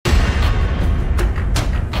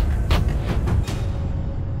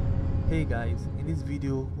Hey guys, in this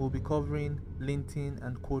video we'll be covering linting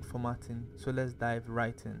and code formatting, so let's dive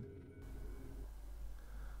right in.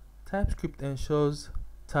 TypeScript ensures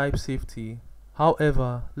type safety.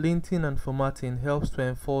 However, linting and formatting helps to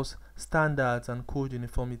enforce standards and code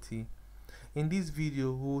uniformity. In this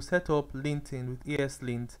video, we will set up linting with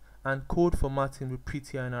eslint and code formatting with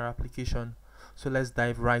prettier in our application, so let's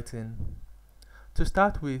dive right in. To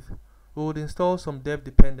start with, we would install some dev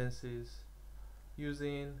dependencies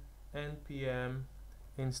using npm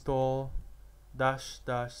install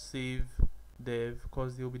 -- save dev,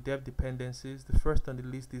 because there will be dev dependencies. The first on the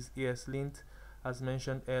list is eslint, as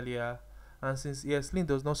mentioned earlier, and since eslint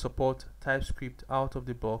does not support TypeScript out of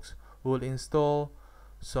the box, we will install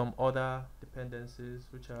some other dependencies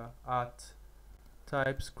which are at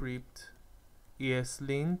TypeScript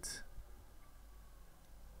eslint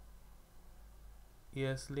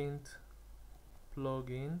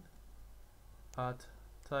plugin at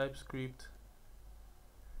TypeScript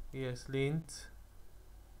eslint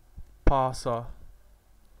parser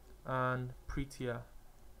and prettier,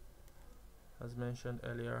 as mentioned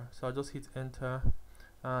earlier. So I'll just hit enter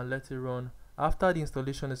and let it run. After the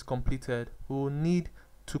installation is completed, we will need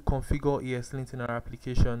to configure eslint in our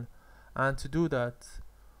application, and to do that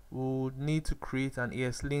we will need to create an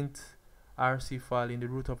eslint rc file in the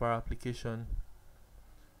root of our application.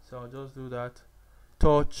 So I'll just do that,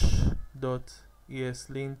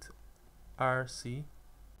 touch.eslint rc.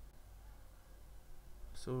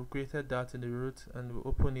 So we created that in the root and we'll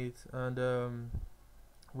open it, and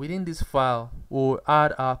within this file we'll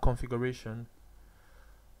add our configuration,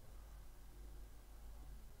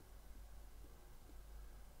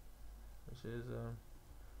 which is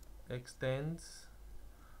extends.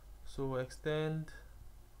 So extend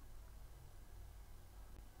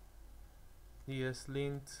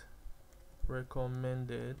eslint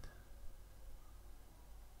recommended.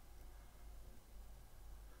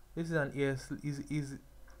 This is an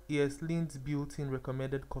eslint built-in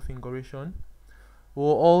recommended configuration. We'll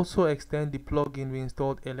also extend the plugin we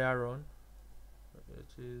installed earlier on,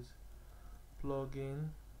 which is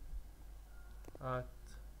plugin at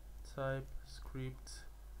TypeScript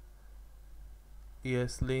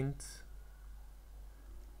eslint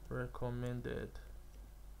recommended.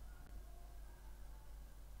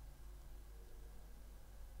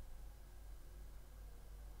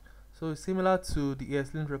 So it's similar to the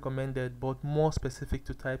eslint recommended but more specific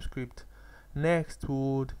to TypeScript. Next, we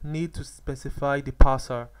would need to specify the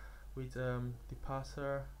parser with the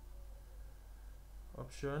parser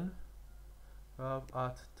option. We have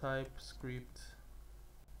at TypeScript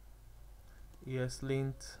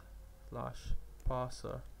eslint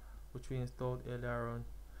 /parser, which we installed earlier on.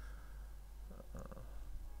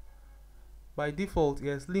 By default,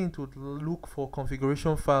 eslint would look for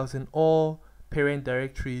configuration files in all parent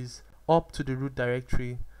directories up to the root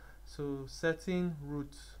directory. So setting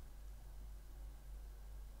root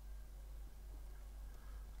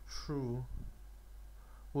true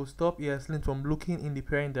will stop eslint from looking in the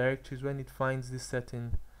parent directories when it finds this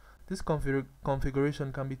setting. This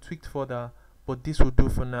configuration can be tweaked further, but this will do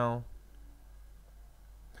for now.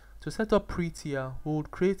 To set up prettier, we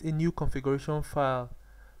would create a new configuration file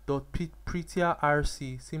 .prettier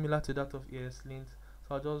rc, similar to that of eslint.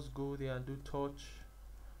 So I'll just go there and do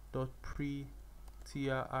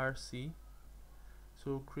touch.prettier rc.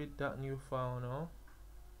 So create that new file now.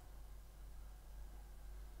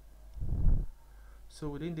 So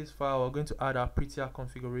within this file, we're going to add our prettier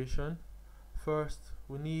configuration. First,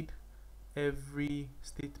 we need every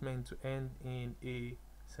statement to end in a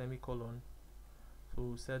semicolon. So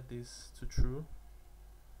we'll set this to true.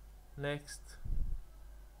 Next,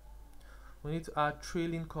 we need to add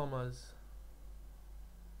trailing commas.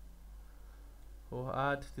 We'll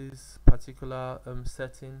add this particular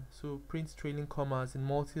setting. So print trailing commas in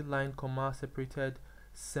multi-line comma separated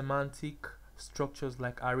semantic structures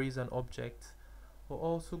like arrays and objects. We'll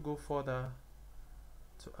also go further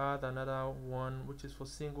to add another one, which is for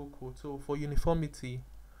single quote. So for uniformity,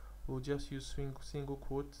 we'll just use single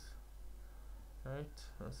quotes, right,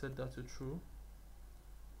 and set that to true.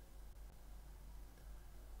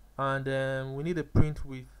 And then we need a print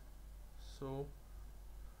width, so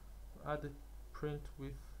add the print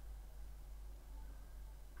width.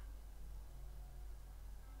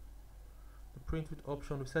 The print width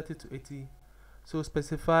option, we set it to 80. So this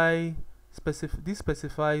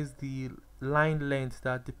specifies the line length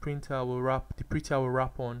that the prettier will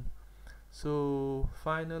wrap on. So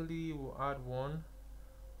finally, we'll add one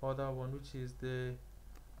other one, which is the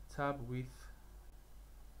tab width.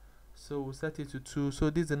 So we'll set it to 2. So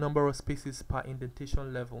this is the number of spaces per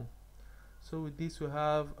indentation level. So with this we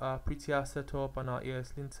have our prettier setup and our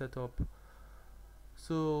eslint setup.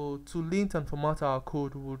 So to lint and format our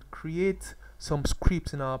code, we would create some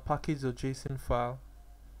scripts in our package.json file.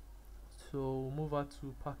 So we'll move out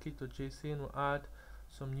to package.json, we'll add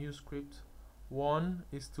some new script. One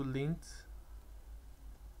is to lint.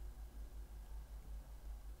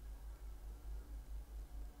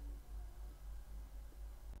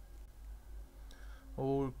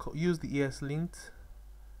 We'll use the eslint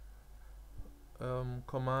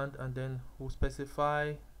command, and then we'll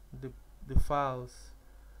specify the files,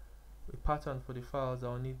 a pattern for the files that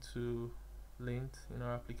will need to lint in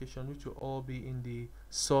our application, which will all be in the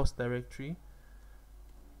source directory.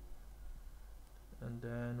 And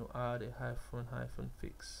then we'll add a hyphen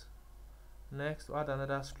fix. Next, we'll add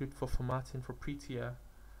another script for formatting for prettier.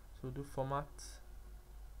 So we'll do format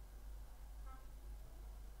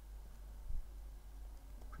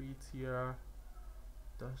prettier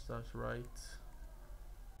 -- right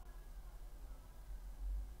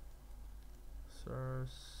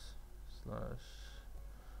source /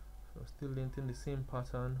 so still linting the same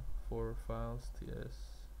pattern for files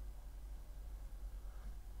ts.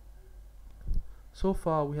 So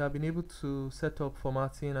far we have been able to set up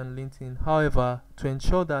formatting and linting. However, to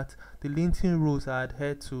ensure that the linting rules are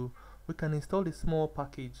adhered to, we can install a small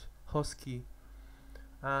package, husky,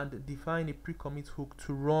 and define a pre-commit hook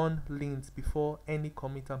to run lints before any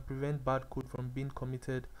commit and prevent bad code from being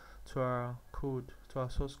committed to our code, to our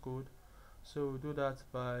source code. So we'll do that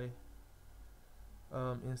by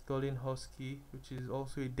installing husky, which is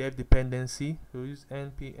also a dev dependency. We'll use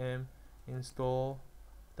npm install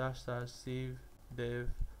 -- save dev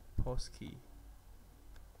husky.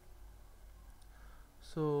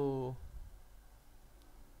 So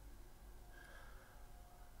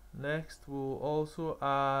next we'll also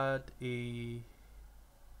add a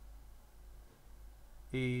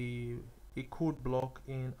code block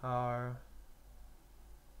in our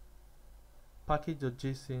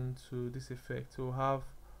package.json to this effect. So we'll have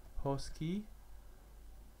husky,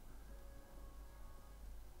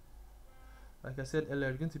 like I said earlier,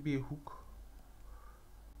 it's going to be a hook,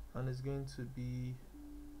 and it's going to be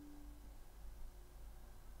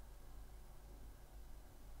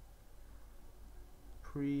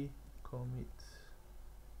pre-commit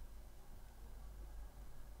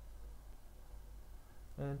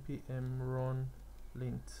npm run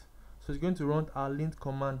lint. So it's going to run our lint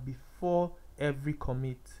command before every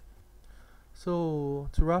commit. So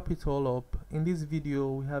to wrap it all up, in this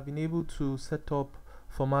video we have been able to set up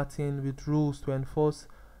formatting with rules to enforce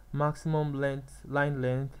maximum line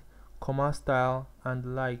length, comma style, and the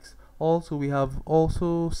likes. Also, we have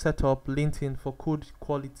also set up linting for code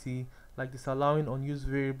quality, like disallowing unused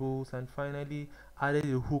variables, and finally added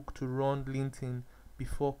a hook to run linting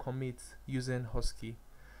before commits using husky.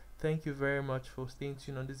 Thank you very much for staying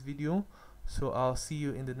tuned on this video. So I'll see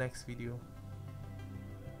you in the next video.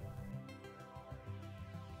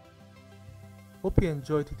 Hope you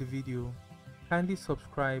enjoyed the video. Kindly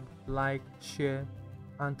subscribe, like, share,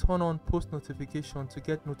 and turn on post notification to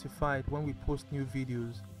get notified when we post new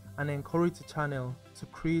videos, and encourage the channel to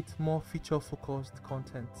create more feature focused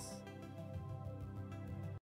contents.